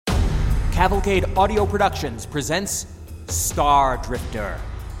Cavalcade Audio Productions presents Star Drifter,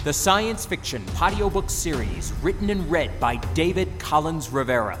 the science fiction audiobook series written and read by David Collins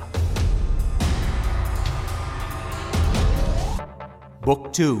Rivera.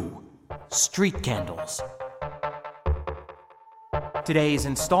 Book 2, Street Candles. Today's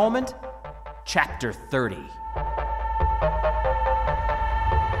installment, Chapter 30.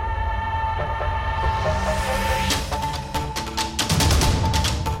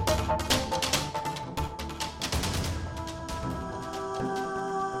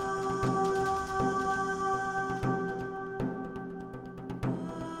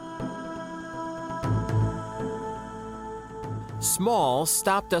 Small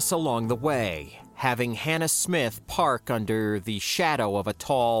stopped us along the way, having Hannah Smith park under the shadow of a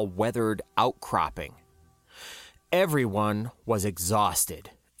tall, weathered outcropping. Everyone was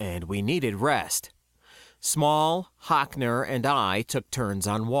exhausted, and we needed rest. Small, Hockner, and I took turns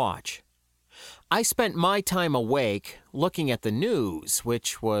on watch. I spent my time awake looking at the news,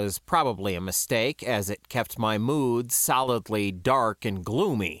 which was probably a mistake as it kept my mood solidly dark and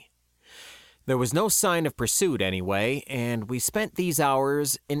gloomy. There was no sign of pursuit anyway, and we spent these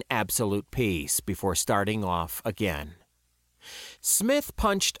hours in absolute peace before starting off again. Smith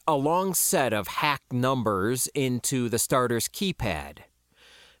punched a long set of hacked numbers into the starter's keypad.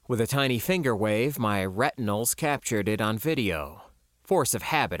 With a tiny finger wave, my retinals captured it on video. Force of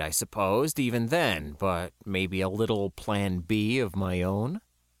habit, I supposed, even then, but maybe a little plan B of my own.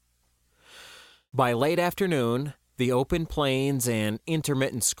 By late afternoon, the open plains and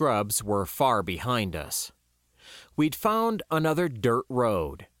intermittent scrubs were far behind us. We'd found another dirt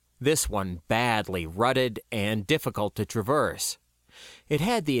road, this one badly rutted and difficult to traverse. It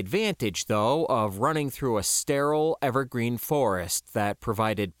had the advantage, though, of running through a sterile evergreen forest that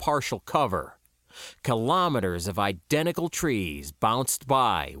provided partial cover. Kilometers of identical trees bounced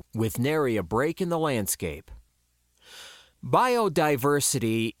by, with nary a break in the landscape.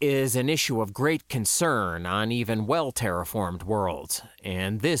 Biodiversity is an issue of great concern on even well-terraformed worlds,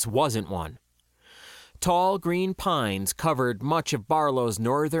 and this wasn't one. Tall green pines covered much of Barlow's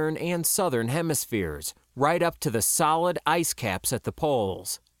northern and southern hemispheres, right up to the solid ice caps at the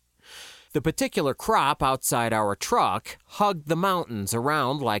poles. The particular crop outside our truck hugged the mountains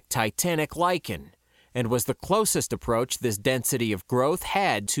around like titanic lichen, and was the closest approach this density of growth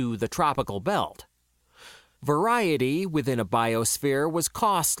had to the tropical belt. Variety within a biosphere was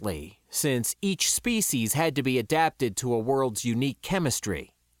costly, since each species had to be adapted to a world's unique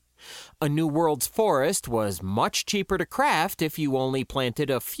chemistry. A new world's forest was much cheaper to craft if you only planted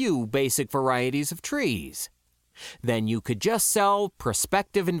a few basic varieties of trees. Then you could just sell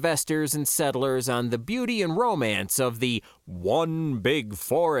prospective investors and settlers on the beauty and romance of the one big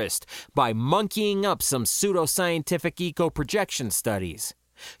forest by monkeying up some pseudoscientific eco-projection studies.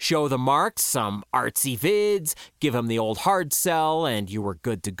 Show the marks some artsy vids, give them the old hard sell, and you were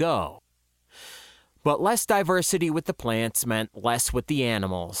good to go. But less diversity with the plants meant less with the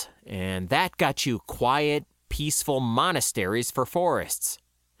animals, and that got you quiet, peaceful monasteries for forests.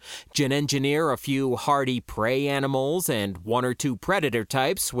 Gen engineer a few hardy prey animals and one or two predator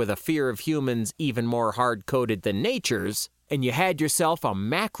types with a fear of humans even more hard-coded than nature's, and you had yourself a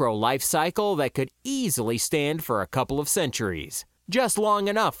macro life cycle that could easily stand for a couple of centuries. Just long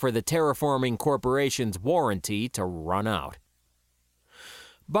enough for the terraforming corporation's warranty to run out.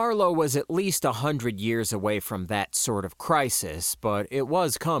 Barlow was at least 100 years away from that sort of crisis, but it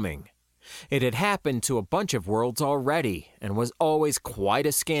was coming. It had happened to a bunch of worlds already, and was always quite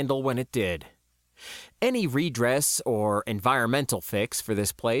a scandal when it did. Any redress or environmental fix for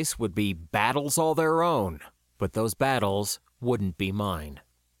this place would be battles all their own, but those battles wouldn't be mine.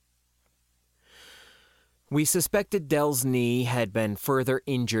 We suspected Dell's knee had been further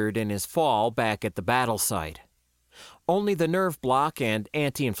injured in his fall back at the battle site. Only the nerve block and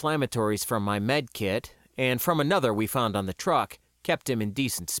anti-inflammatories from my med kit, and from another we found on the truck, kept him in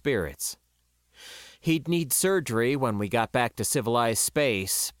decent spirits. He'd need surgery when we got back to civilized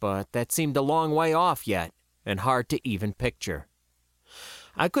space, but that seemed a long way off yet, and hard to even picture.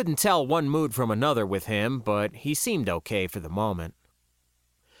 I couldn't tell one mood from another with him, but he seemed okay for the moment.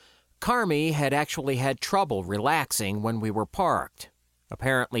 Carmi had actually had trouble relaxing when we were parked.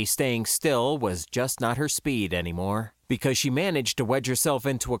 Apparently staying still was just not her speed anymore, because she managed to wedge herself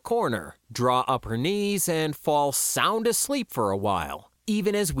into a corner, draw up her knees, and fall sound asleep for a while,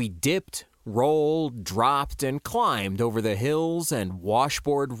 even as we dipped, rolled, dropped, and climbed over the hills and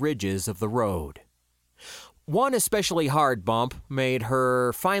washboard ridges of the road. One especially hard bump made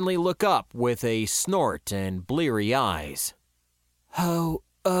her finally look up with a snort and bleary eyes.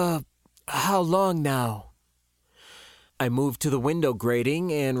 How long now? I moved to the window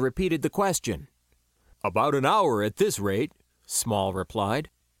grating and repeated the question. "About an hour at this rate," Small replied.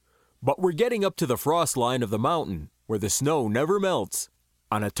 "But we're getting up to the frost line of the mountain, where the snow never melts.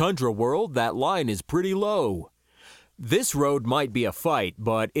 On a tundra world, that line is pretty low. This road might be a fight,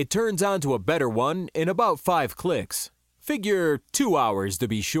 but it turns onto a better one in about 5 clicks. Figure 2 hours to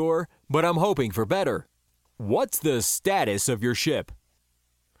be sure, but I'm hoping for better. What's the status of your ship?"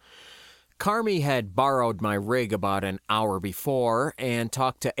 Carmi had borrowed my rig about an hour before and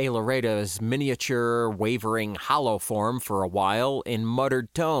talked to Ailoreda's miniature, wavering hollow form for a while in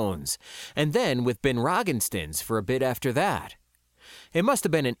muttered tones, and then with Ben Roggenstein's for a bit after that. It must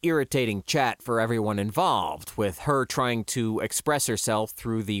have been an irritating chat for everyone involved, with her trying to express herself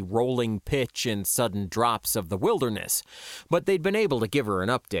through the rolling pitch and sudden drops of the wilderness, but they'd been able to give her an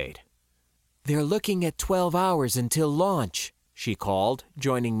update. "They're looking at 12 hours until launch," she called,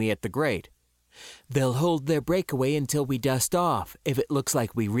 joining me at the grate. "They'll hold their breakaway until we dust off, if it looks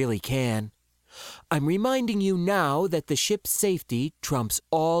like we really can. I'm reminding you now that the ship's safety trumps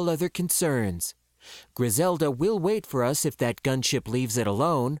all other concerns. Griselda will wait for us if that gunship leaves it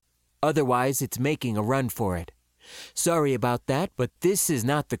alone. Otherwise, it's making a run for it. Sorry about that, but this is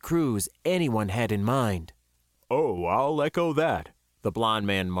not the cruise anyone had in mind." "Oh, I'll echo that," the blond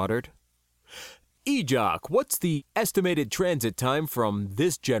man muttered. "Ejoq, what's the estimated transit time from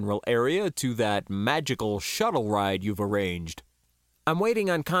this general area to that magical shuttle ride you've arranged?" "I'm waiting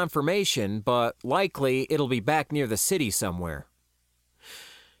on confirmation, but likely it'll be back near the city somewhere."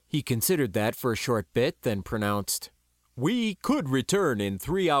 He considered that for a short bit, then pronounced, "We could return in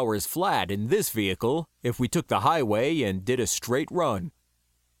 3 hours flat in this vehicle if we took the highway and did a straight run."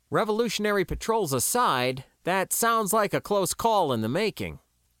 Revolutionary patrols aside, that sounds like a close call in the making.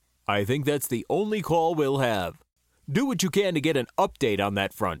 "I think that's the only call we'll have. Do what you can to get an update on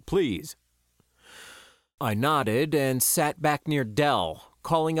that front, please." I nodded and sat back near Dell,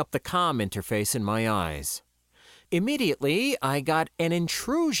 calling up the comm interface in my eyes. Immediately, I got an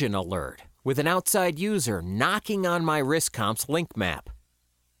intrusion alert with an outside user knocking on my RISCOM's link map.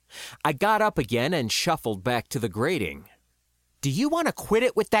 I got up again and shuffled back to the grating. "Do you want to quit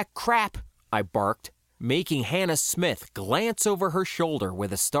it with that crap?" I barked, making Hannah Smith glance over her shoulder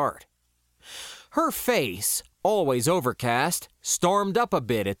with a start. Her face, always overcast, stormed up a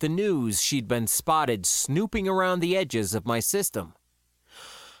bit at the news she'd been spotted snooping around the edges of my system.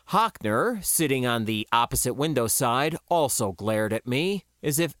 Hockner, sitting on the opposite window side, also glared at me,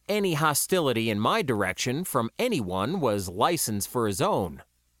 as if any hostility in my direction from anyone was license for his own.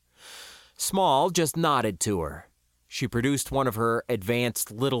 Small just nodded to her. She produced one of her advanced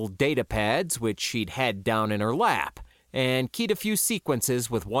little data pads, which she'd had down in her lap, and keyed a few sequences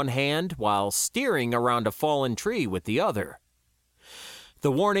with one hand while steering around a fallen tree with the other.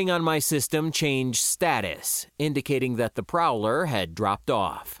 The warning on my system changed status, indicating that the Prowler had dropped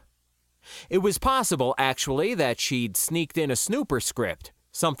off. It was possible, actually, that she'd sneaked in a snooper script,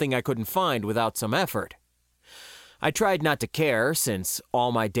 something I couldn't find without some effort. I tried not to care, since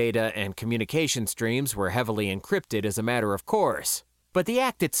all my data and communication streams were heavily encrypted as a matter of course, but the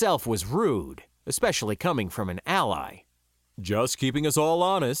act itself was rude, especially coming from an ally. "Just keeping us all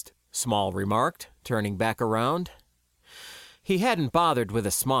honest," Small remarked, turning back around. He hadn't bothered with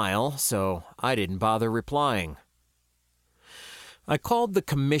a smile, so I didn't bother replying. I called the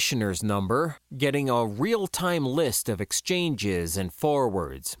commissioner's number, getting a real-time list of exchanges and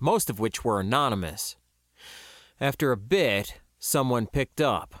forwards, most of which were anonymous. After a bit, someone picked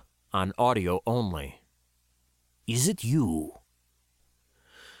up, on audio only. "Is it you?"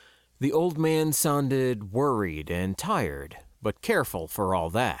 The old man sounded worried and tired, but careful for all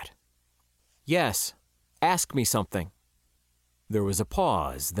that. "Yes, ask me something." There was a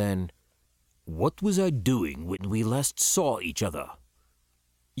pause, then, "What was I doing when we last saw each other?"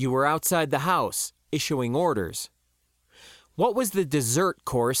 "You were outside the house, issuing orders." "What was the dessert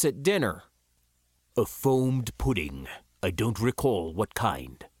course at dinner?" "A foamed pudding. I don't recall what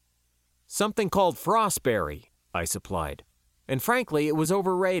kind." "Something called frostberry," I supplied. And frankly, it was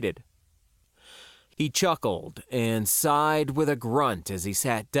overrated. He chuckled and sighed with a grunt as he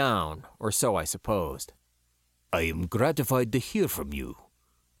sat down, or so I supposed. "I am gratified to hear from you."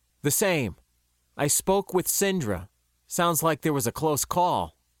 "The same. I spoke with Sindra. Sounds like there was a close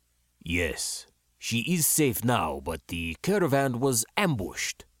call." "Yes. She is safe now, but the caravan was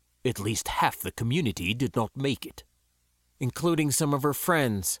ambushed. At least half the community did not make it." "Including some of her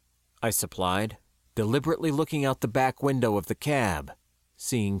friends," I supplied, deliberately looking out the back window of the cab,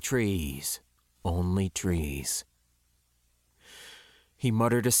 seeing trees, only trees. He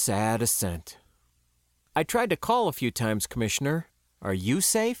muttered a sad assent. "I tried to call a few times, Commissioner. Are you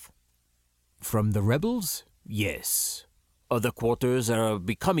safe?" "From the rebels? Yes. Other quarters are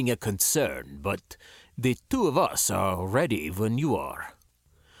becoming a concern, but the two of us are ready when you are.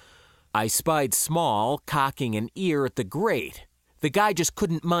 I spied Small cocking an ear at the grate. The guy just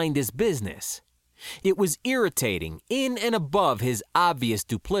couldn't mind his business. It was irritating, in and above his obvious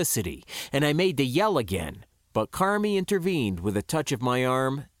duplicity, and I made to yell again, but Carmi intervened with a touch of my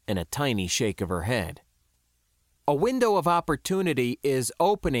arm and a tiny shake of her head. A window of opportunity is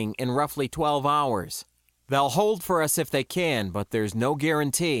opening in roughly 12 hours. They'll hold for us if they can, but there's no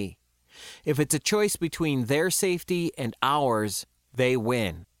guarantee. If it's a choice between their safety and ours, they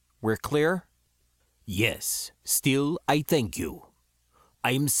win. We're clear? Yes, still I thank you.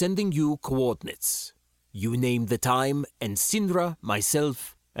 I am sending you coordinates. You name the time, and Sindra,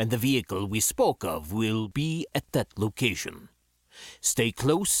 myself, and the vehicle we spoke of will be at that location. Stay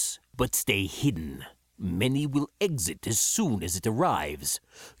close, but stay hidden. Many will exit as soon as it arrives.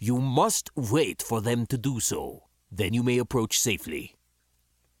 You must wait for them to do so. Then you may approach safely.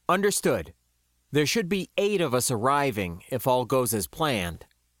 Understood. There should be 8 of us arriving if all goes as planned.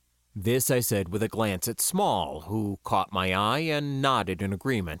 This I said with a glance at Small, who caught my eye and nodded in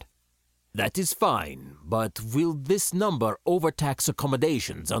agreement. That is fine, but will this number overtax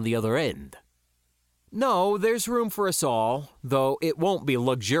accommodations on the other end? No, there's room for us all, though it won't be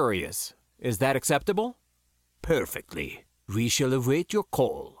luxurious. Is that acceptable? Perfectly. We shall await your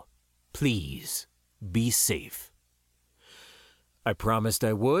call. Please, be safe. I promised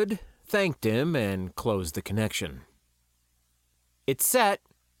I would, thanked him, and closed the connection. It's set,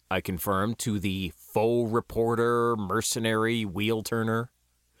 I confirmed to the faux reporter, mercenary, wheel-turner.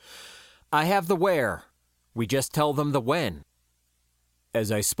 I have the where. We just tell them the when. As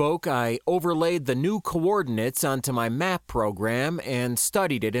I spoke, I overlaid the new coordinates onto my map program and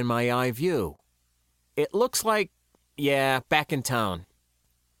studied it in my eye view. It looks like, back in town.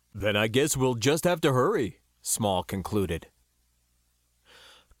 Then I guess we'll just have to hurry, Small concluded.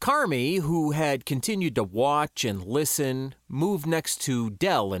 Carmi, who had continued to watch and listen, moved next to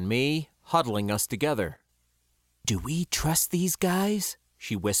Dell and me, huddling us together. "Do we trust these guys?"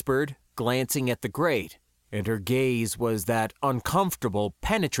 she whispered, glancing at the grate, and her gaze was that uncomfortable,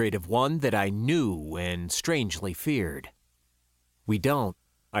 penetrative one that I knew and strangely feared. "We don't,"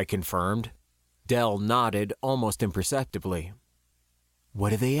 I confirmed. Dell nodded almost imperceptibly.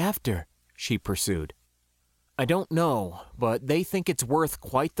 "What are they after?" she pursued. "I don't know, but they think it's worth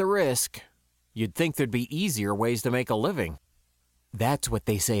quite the risk. You'd think there'd be easier ways to make a living." "That's what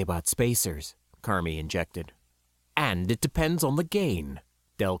they say about spacers," Carmi injected. "And it depends on the gain,"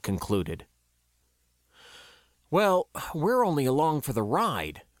 Dell concluded. "Well, we're only along for the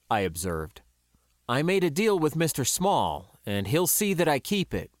ride," I observed. "I made a deal with Mr. Small, and he'll see that I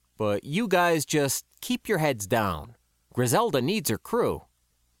keep it, but you guys just keep your heads down. Griselda needs her crew."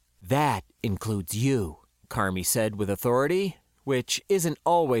 "That includes you," Carmi said with authority, which isn't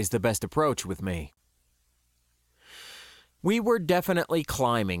always the best approach with me. We were definitely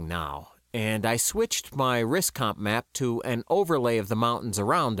climbing now, and I switched my risk comp map to an overlay of the mountains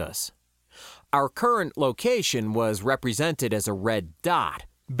around us. Our current location was represented as a red dot,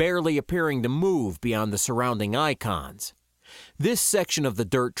 barely appearing to move beyond the surrounding icons. This section of the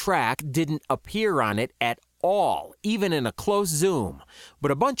dirt track didn't appear on it at all, even in a close zoom,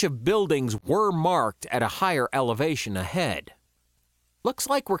 but a bunch of buildings were marked at a higher elevation ahead. "Looks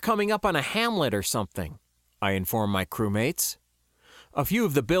like we're coming up on a hamlet or something," I informed my crewmates. A few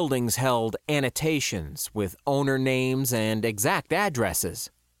of the buildings held annotations with owner names and exact addresses.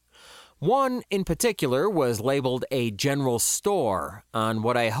 One in particular was labeled a general store on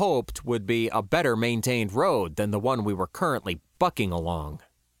what I hoped would be a better maintained road than the one we were currently bucking along.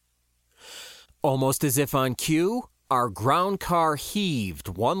 Almost as if on cue, our ground car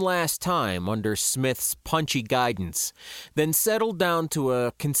heaved one last time under Smith's punchy guidance, then settled down to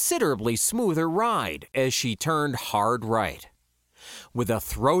a considerably smoother ride as she turned hard right. With a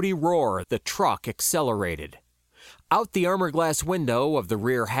throaty roar, the truck accelerated. Out the armor glass window of the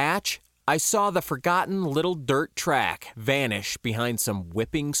rear hatch, I saw the forgotten little dirt track vanish behind some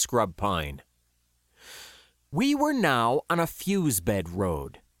whipping scrub pine. We were now on a fuse bed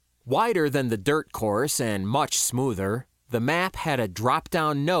road. Wider than the dirt course and much smoother, the map had a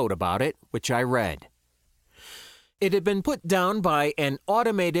drop-down note about it, which I read. It had been put down by an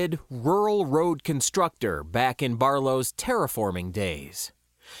automated rural road constructor back in Barlow's terraforming days.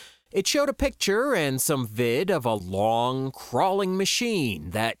 It showed a picture and some vid of a long, crawling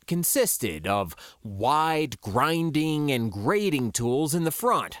machine that consisted of wide grinding and grading tools in the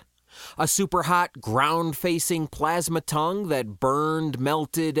front, A super hot ground-facing plasma tongue that burned,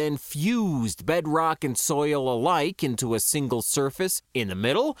 melted, and fused bedrock and soil alike into a single surface in the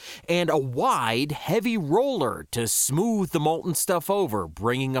middle, and a wide, heavy roller to smooth the molten stuff over,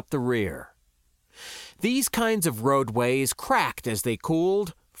 bringing up the rear. These kinds of roadways cracked as they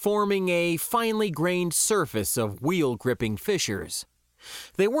cooled, forming a finely grained surface of wheel-gripping fissures.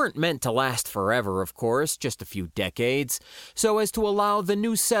 They weren't meant to last forever, of course, just a few decades, so as to allow the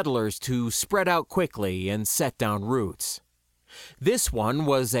new settlers to spread out quickly and set down roots. This one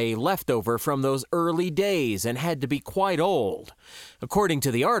was a leftover from those early days and had to be quite old. According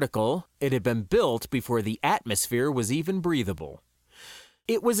to the article, it had been built before the atmosphere was even breathable.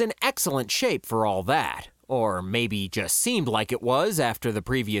 It was in excellent shape for all that, or maybe just seemed like it was after the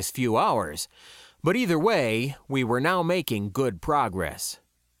previous few hours. But either way, we were now making good progress.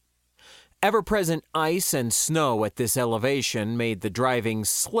 Ever-present ice and snow at this elevation made the driving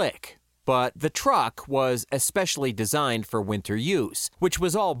slick, but the truck was especially designed for winter use, which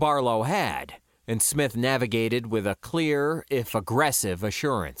was all Barlow had, and Smith navigated with a clear, if aggressive,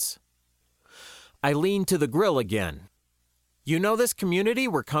 assurance. I leaned to the grill again. "You know this community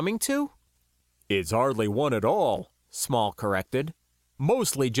we're coming to?" "It's hardly one at all," Small corrected.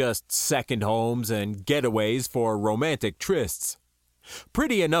 "Mostly just second homes and getaways for romantic trysts.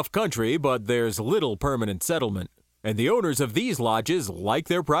 Pretty enough country, but there's little permanent settlement, and the owners of these lodges like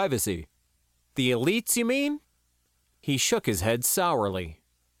their privacy." "The elites, you mean?" He shook his head sourly.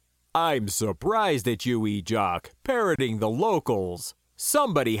 "I'm surprised at you, Ejoq, parroting the locals.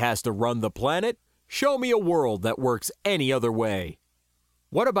 Somebody has to run the planet. Show me a world that works any other way."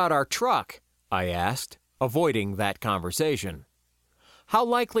 "What about our truck?" I asked, avoiding that conversation. "How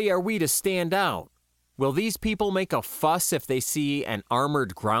likely are we to stand out? Will these people make a fuss if they see an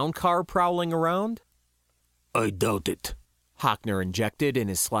armored ground car prowling around?" "I doubt it," Hockner injected in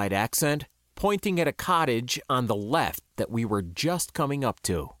his slight accent, pointing at a cottage on the left that we were just coming up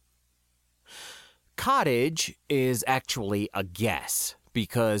to. Cottage is actually a guess,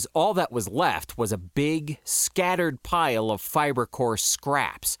 because all that was left was a big, scattered pile of fibercore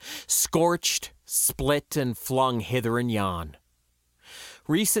scraps, scorched, split, and flung hither and yon.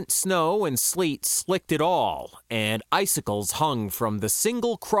 Recent snow and sleet slicked it all, and icicles hung from the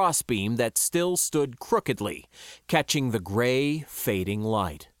single crossbeam that still stood crookedly, catching the gray, fading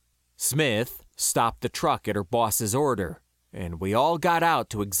light. Smith stopped the truck at her boss's order, and we all got out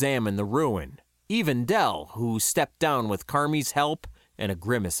to examine the ruin, even Dell, who stepped down with Carmi's help and a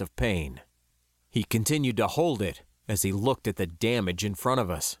grimace of pain. He continued to hold it as he looked at the damage in front of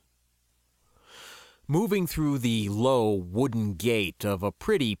us. Moving through the low wooden gate of a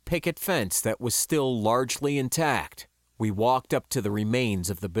pretty picket fence that was still largely intact, we walked up to the remains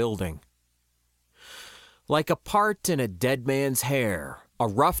of the building. Like a part in a dead man's hair, a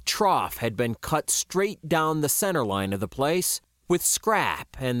rough trough had been cut straight down the center line of the place, with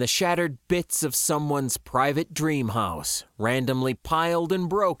scrap and the shattered bits of someone's private dream house randomly piled and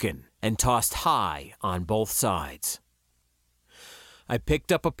broken and tossed high on both sides. I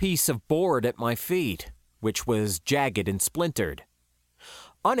picked up a piece of board at my feet, which was jagged and splintered.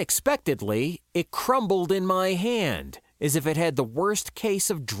 Unexpectedly, it crumbled in my hand, as if it had the worst case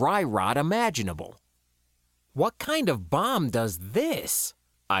of dry rot imaginable. "What kind of bomb does this?"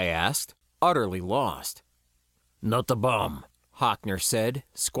 I asked, utterly lost. "Not a bomb," Hockner said,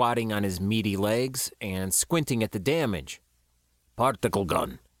 squatting on his meaty legs and squinting at the damage. "Particle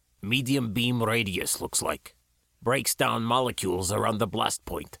gun. Medium beam radius, looks like. Breaks down molecules around the blast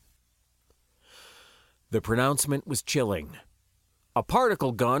point." The pronouncement was chilling. A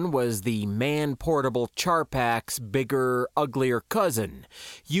particle gun was the man-portable Charpak's bigger, uglier cousin,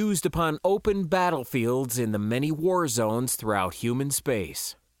 used upon open battlefields in the many war zones throughout human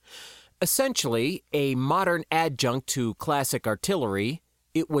space. Essentially, a modern adjunct to classic artillery,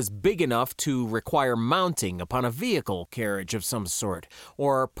 it was big enough to require mounting upon a vehicle carriage of some sort,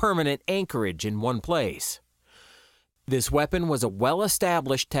 or permanent anchorage in one place. This weapon was a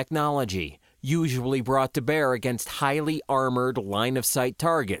well-established technology, usually brought to bear against highly armored line-of-sight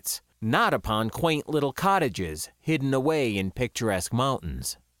targets, not upon quaint little cottages hidden away in picturesque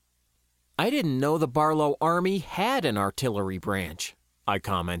mountains. "I didn't know the Barlow Army had an artillery branch," I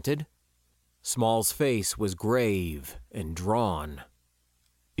commented. Small's face was grave and drawn.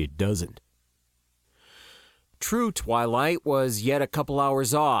 "It doesn't." True twilight was yet a couple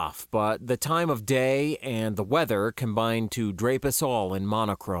hours off, but the time of day and the weather combined to drape us all in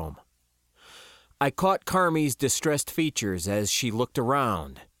monochrome. I caught Carmi's distressed features as she looked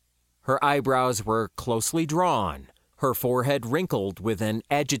around. Her eyebrows were closely drawn, her forehead wrinkled with an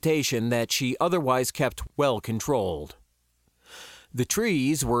agitation that she otherwise kept well controlled. The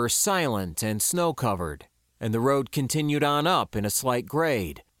trees were silent and snow-covered, and the road continued on up in a slight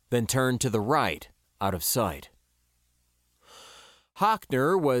grade, then turned to the right, out of sight.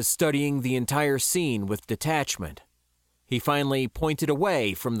 Hockner was studying the entire scene with detachment. He finally pointed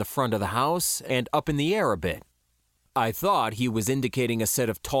away from the front of the house and up in the air a bit. I thought he was indicating a set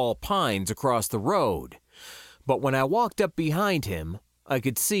of tall pines across the road, but when I walked up behind him, I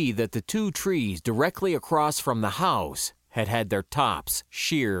could see that the two trees directly across from the house had their tops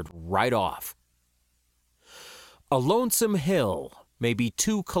sheared right off. A lonesome hill, maybe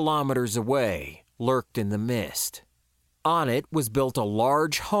 2 kilometers away, lurked in the mist. On it was built a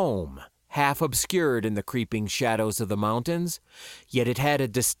large home, half obscured in the creeping shadows of the mountains, yet it had a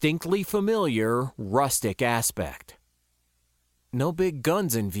distinctly familiar, rustic aspect. "No big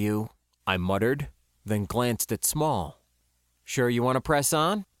guns in view," I muttered, then glanced at Small. "Sure you want to press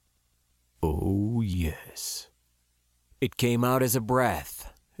on?" "Oh, yes." It came out as a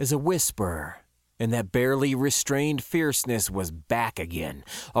breath, as a whisper, and that barely restrained fierceness was back again,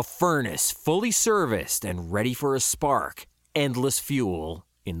 a furnace fully serviced and ready for a spark, endless fuel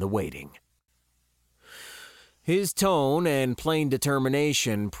in the waiting. His tone and plain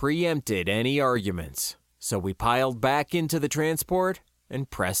determination preempted any arguments, so we piled back into the transport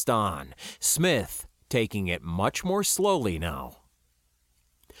and pressed on, Smith taking it much more slowly now.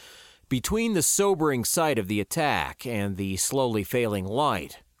 Between the sobering sight of the attack and the slowly failing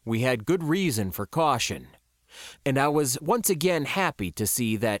light, we had good reason for caution, and I was once again happy to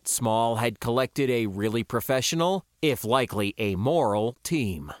see that Small had collected a really professional, if likely amoral,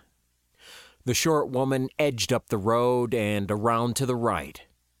 team. The short woman edged up the road and around to the right.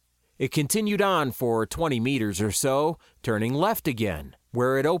 It continued on for 20 meters or so, turning left again,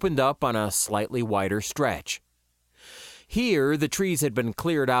 where it opened up on a slightly wider stretch. Here, the trees had been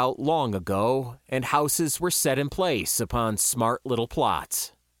cleared out long ago, and houses were set in place upon smart little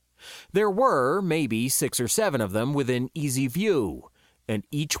plots. There were maybe 6 or 7 of them within easy view, and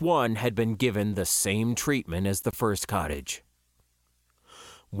each one had been given the same treatment as the first cottage.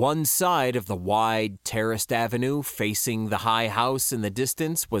 One side of the wide, terraced avenue facing the high house in the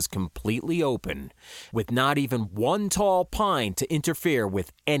distance was completely open, with not even one tall pine to interfere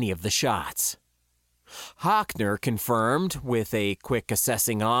with any of the shots. Hockner confirmed, with a quick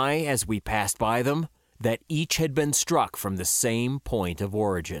assessing eye as we passed by them, that each had been struck from the same point of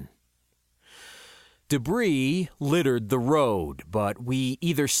origin. Debris littered the road, but we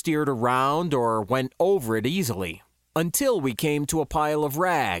either steered around or went over it easily, until we came to a pile of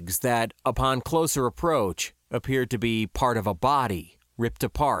rags that, upon closer approach, appeared to be part of a body, ripped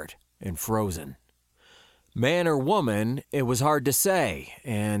apart and frozen. Man or woman, it was hard to say,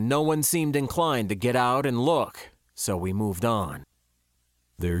 and no one seemed inclined to get out and look, so we moved on.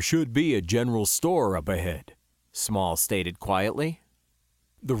 "There should be a general store up ahead," Small stated quietly.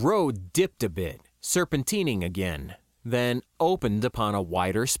 The road dipped a bit, serpentining again, then opened upon a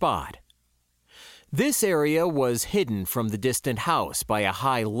wider spot. This area was hidden from the distant house by a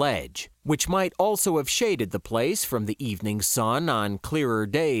high ledge, which might also have shaded the place from the evening sun on clearer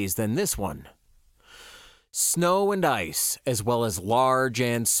days than this one. Snow and ice, as well as large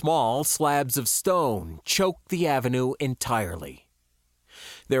and small slabs of stone, choked the avenue entirely.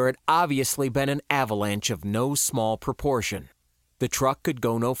 There had obviously been an avalanche of no small proportion. The truck could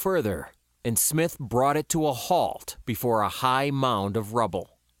go no further, and Smith brought it to a halt before a high mound of rubble.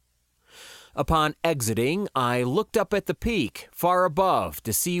 Upon exiting, I looked up at the peak, far above,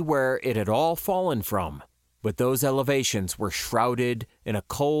 to see where it had all fallen from, but those elevations were shrouded in a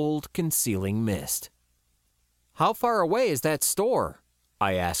cold, concealing mist. "How far away is that store?"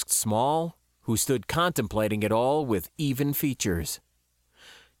 I asked Small, who stood contemplating it all with even features.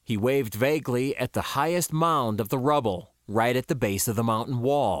 He waved vaguely at the highest mound of the rubble, right at the base of the mountain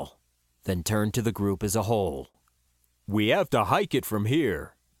wall, then turned to the group as a whole. "We have to hike it from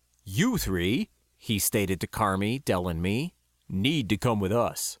here. You 3, he stated to Carmi, Dell, and me, need to come with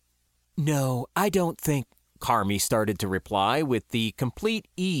us." "No, I don't think," Carmi started to reply with the complete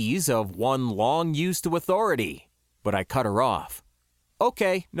ease of one long used to authority, but I cut her off.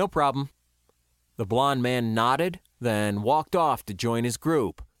 "Okay, no problem." The blond man nodded, then walked off to join his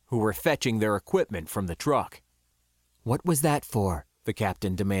group, who were fetching their equipment from the truck. "What was that for?" the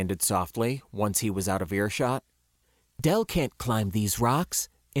captain demanded softly, once he was out of earshot. "Dell can't climb these rocks,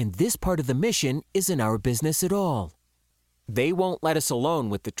 and this part of the mission isn't our business at all." "They won't let us alone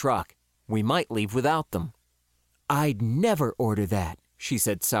with the truck. We might leave without them." "I'd never order that," she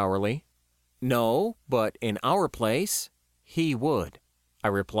said sourly. "No, but in our place, he would," I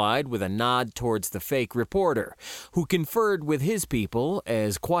replied with a nod towards the fake reporter, who conferred with his people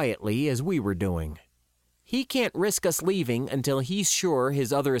as quietly as we were doing. he can't risk us leaving until he's sure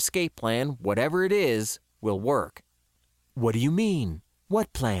his other escape plan, whatever it is, will work. What do you mean?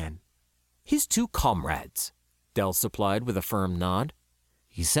 What plan? His 2 comrades, Dell supplied with a firm nod.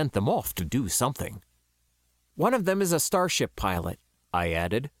 He sent them off to do something. One of them is a starship pilot, I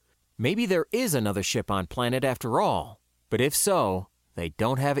added. Maybe there is another ship on planet after all, but if so, they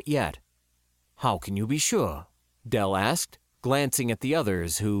don't have it yet. How can you be sure? Dell asked, glancing at the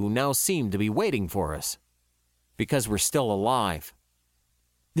others who now seemed to be waiting for us. Because we're still alive.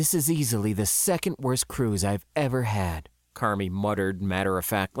 This is easily the second worst cruise I've ever had, Carmi muttered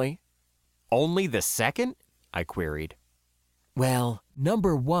matter-of-factly. Only the second? I queried. Well,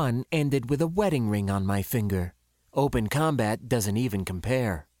 number 1 ended with a wedding ring on my finger. Open combat doesn't even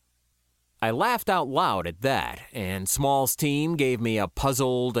compare. I laughed out loud at that, and Small's team gave me a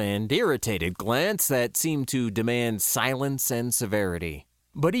puzzled and irritated glance that seemed to demand silence and severity.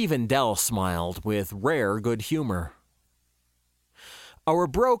 But even Dell smiled with rare good humor. Our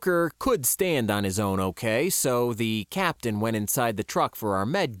broker could stand on his own okay, so the captain went inside the truck for our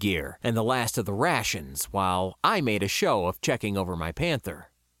med gear and the last of the rations, while I made a show of checking over my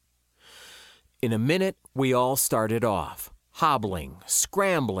Panther. In a minute, we all started off, hobbling,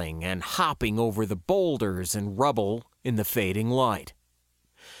 scrambling, and hopping over the boulders and rubble in the fading light.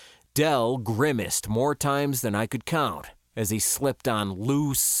 Dell grimaced more times than I could count as he slipped on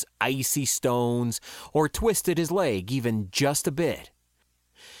loose, icy stones or twisted his leg even just a bit.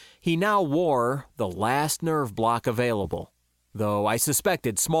 He now wore the last nerve block available, though I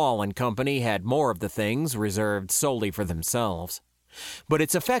suspected Small and company had more of the things reserved solely for themselves. But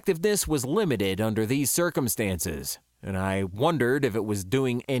its effectiveness was limited under these circumstances, and I wondered if it was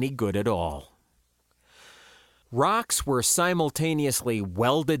doing any good at all. Rocks were simultaneously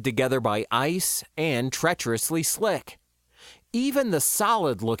welded together by ice and treacherously slick. Even the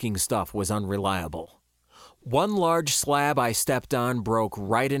solid-looking stuff was unreliable. One large slab I stepped on broke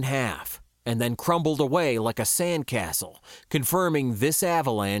right in half, and then crumbled away like a sandcastle, confirming this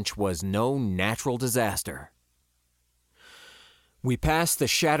avalanche was no natural disaster. We passed the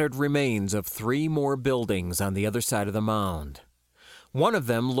shattered remains of 3 more buildings on the other side of the mound. One of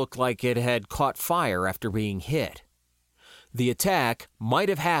them looked like it had caught fire after being hit. The attack might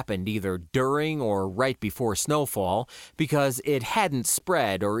have happened either during or right before snowfall because it hadn't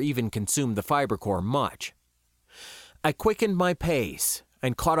spread or even consumed the fiber core much. I quickened my pace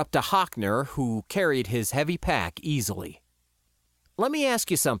and caught up to Hockner, who carried his heavy pack easily. Let me ask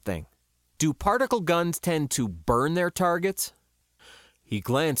you something. Do particle guns tend to burn their targets? He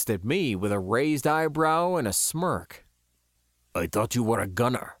glanced at me with a raised eyebrow and a smirk. I thought you were a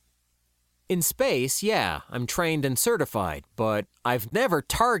gunner. In space, yeah, I'm trained and certified, but I've never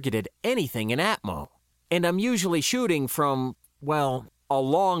targeted anything in Atmo. And I'm usually shooting from, well, a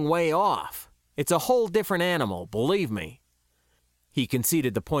long way off. It's a whole different animal, believe me. He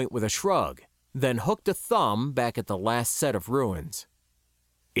conceded the point with a shrug, then hooked a thumb back at the last set of ruins.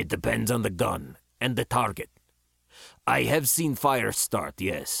 It depends on the gun and the target. I have seen fire start,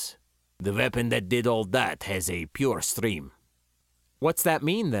 yes. The weapon that did all that has a pure stream. What's that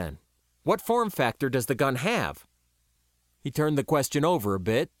mean, then? What form factor does the gun have? He turned the question over a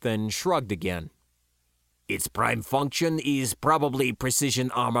bit, then shrugged again. Its prime function is probably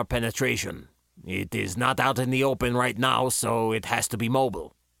precision armor penetration. It is not out in the open right now, so it has to be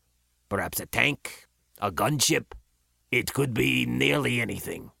mobile. Perhaps a tank, a gunship. It could be nearly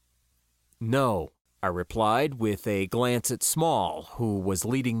anything. No, I replied with a glance at Small, who was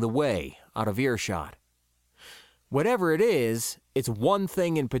leading the way out of earshot. Whatever it is, it's one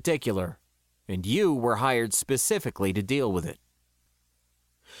thing in particular, and you were hired specifically to deal with it.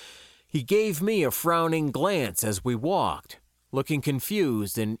 He gave me a frowning glance as we walked, looking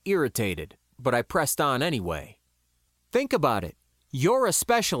confused and irritated, but I pressed on anyway. Think about it. You're a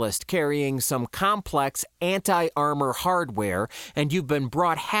specialist carrying some complex anti-armor hardware, and you've been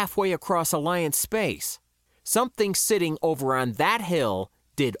brought halfway across Alliance space. Something sitting over on that hill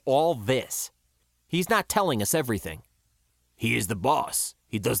did all this. He's not telling us everything. He is the boss.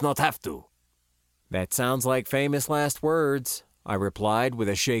 He does not have to. That sounds like famous last words, I replied with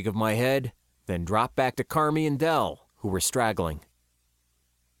a shake of my head, then dropped back to Carmi and Dell, who were straggling.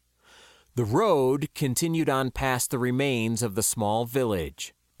 The road continued on past the remains of the small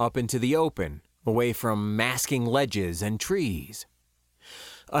village, up into the open, away from masking ledges and trees.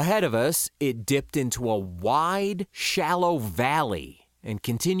 Ahead of us, it dipped into a wide, shallow valley and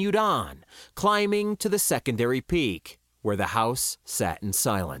continued on, climbing to the secondary peak, where the house sat in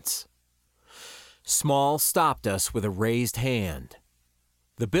silence. Small stopped us with a raised hand.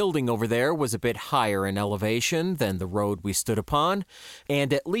 The building over there was a bit higher in elevation than the road we stood upon,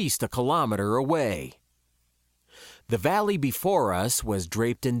 and at least a kilometer away. The valley before us was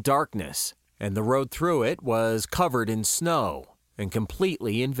draped in darkness, and the road through it was covered in snow and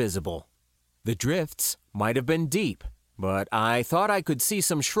completely invisible. The drifts might have been deep, but I thought I could see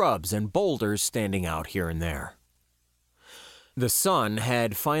some shrubs and boulders standing out here and there. The sun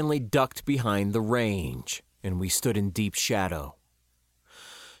had finally ducked behind the range, and we stood in deep shadow.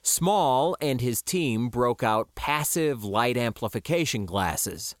 Small and his team broke out passive light amplification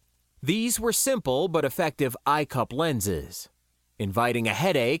glasses. These were simple but effective eye cup lenses. Inviting a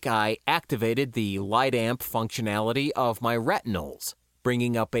headache, I activated the light amp functionality of my retinals,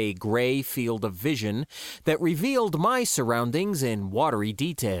 bringing up a gray field of vision that revealed my surroundings in watery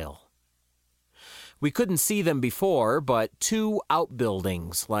detail. We couldn't see them before, but 2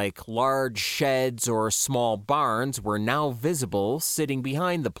 outbuildings, like large sheds or small barns, were now visible sitting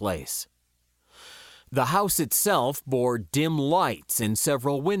behind the place. The house itself bore dim lights in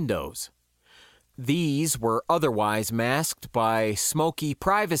several windows. These were otherwise masked by smoky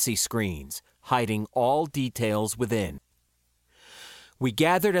privacy screens, hiding all details within. We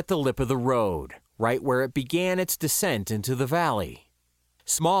gathered at the lip of the road, right where it began its descent into the valley.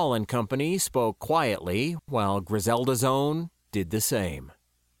 Small and company spoke quietly, while Griselda's own did the same.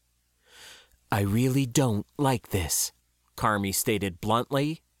 "I really don't like this," Carmi stated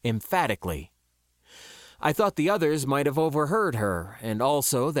bluntly, emphatically. I thought the others might have overheard her, and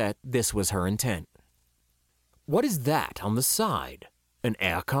also that this was her intent. "What is that on the side? An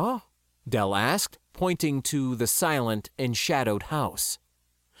air car?" Dell asked, pointing to the silent and shadowed house.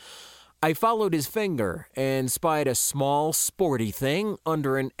 I followed his finger and spied a small, sporty thing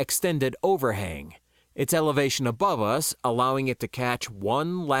under an extended overhang, its elevation above us allowing it to catch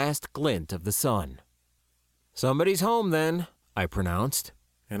one last glint of the sun. "Somebody's home, then," I pronounced,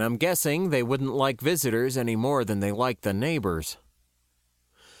 "and I'm guessing they wouldn't like visitors any more than they like the neighbors."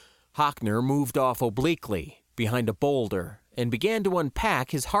 Hockner moved off obliquely, behind a boulder, and began to unpack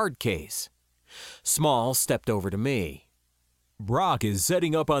his hard case. Small stepped over to me. Brock is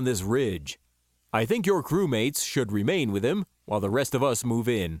setting up on this ridge. I think your crewmates should remain with him while the rest of us move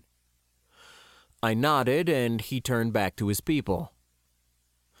in." I nodded, and he turned back to his people.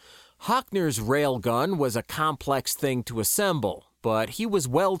 Hockner's railgun was a complex thing to assemble, but he was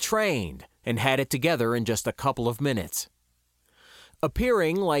well trained and had it together in just a couple of minutes.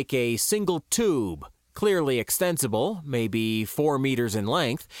 Appearing like a single tube, clearly extensible, maybe 4 meters in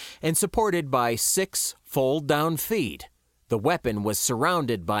length, and supported by 6 fold-down feet, the weapon was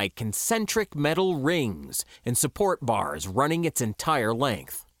surrounded by concentric metal rings and support bars running its entire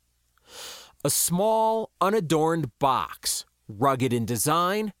length. A small, unadorned box, rugged in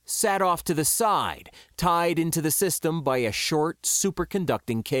design, sat off to the side, tied into the system by a short,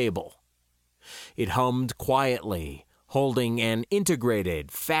 superconducting cable. It hummed quietly, holding an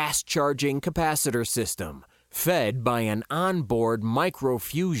integrated, fast-charging capacitor system, fed by an onboard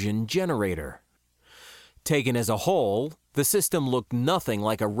microfusion generator. Taken as a whole, the system looked nothing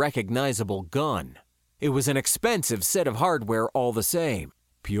like a recognizable gun. It was an expensive set of hardware all the same,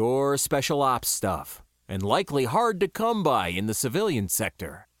 pure special ops stuff, and likely hard to come by in the civilian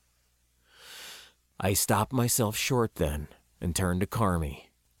sector. I stopped myself short then and turned to Carmi.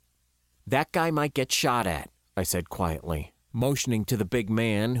 "That guy might get shot at," I said quietly, motioning to the big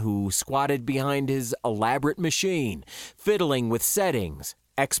man who squatted behind his elaborate machine, fiddling with settings,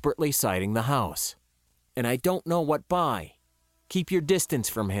 expertly sighting the house. "And I don't know what by. Keep your distance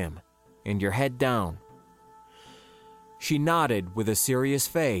from him, and your head down." She nodded with a serious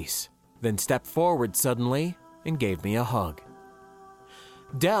face, then stepped forward suddenly and gave me a hug.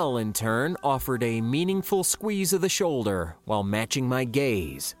 Dell, in turn, offered a meaningful squeeze of the shoulder while matching my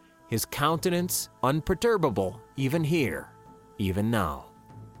gaze, his countenance unperturbable even here, even now.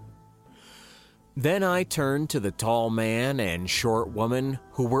 Then I turned to the tall man and short woman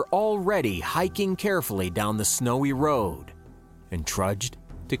who were already hiking carefully down the snowy road and trudged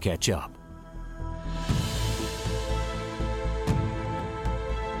to catch up.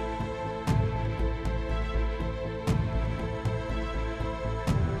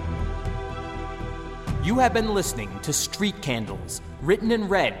 You have been listening to Street Candles, written and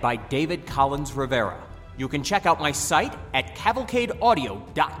read by David Collins Rivera. You can check out my site at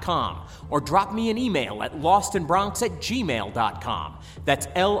cavalcadeaudio.com or drop me an email at lostnbronx@gmail.com. That's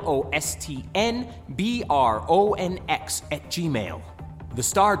LOSTNBRONX@gmail. The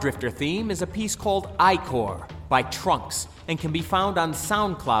Star Drifter theme is a piece called Icor by Trunks and can be found on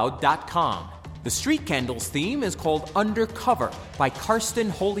SoundCloud.com. The Street Candles theme is called Undercover by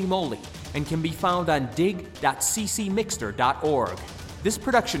Karsten Holy Moly and can be found on dig.ccmixter.org. This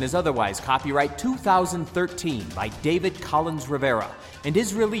production is otherwise copyright 2013 by David Collins Rivera and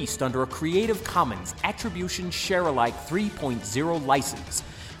is released under a Creative Commons Attribution Share-alike 3.0 license.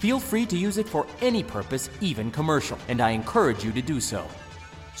 Feel free to use it for any purpose, even commercial, and I encourage you to do so.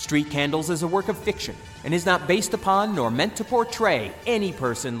 Street Candles is a work of fiction and is not based upon nor meant to portray any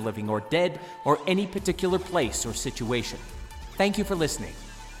person, living or dead, or any particular place or situation. Thank you for listening.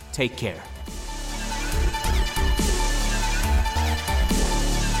 Take care.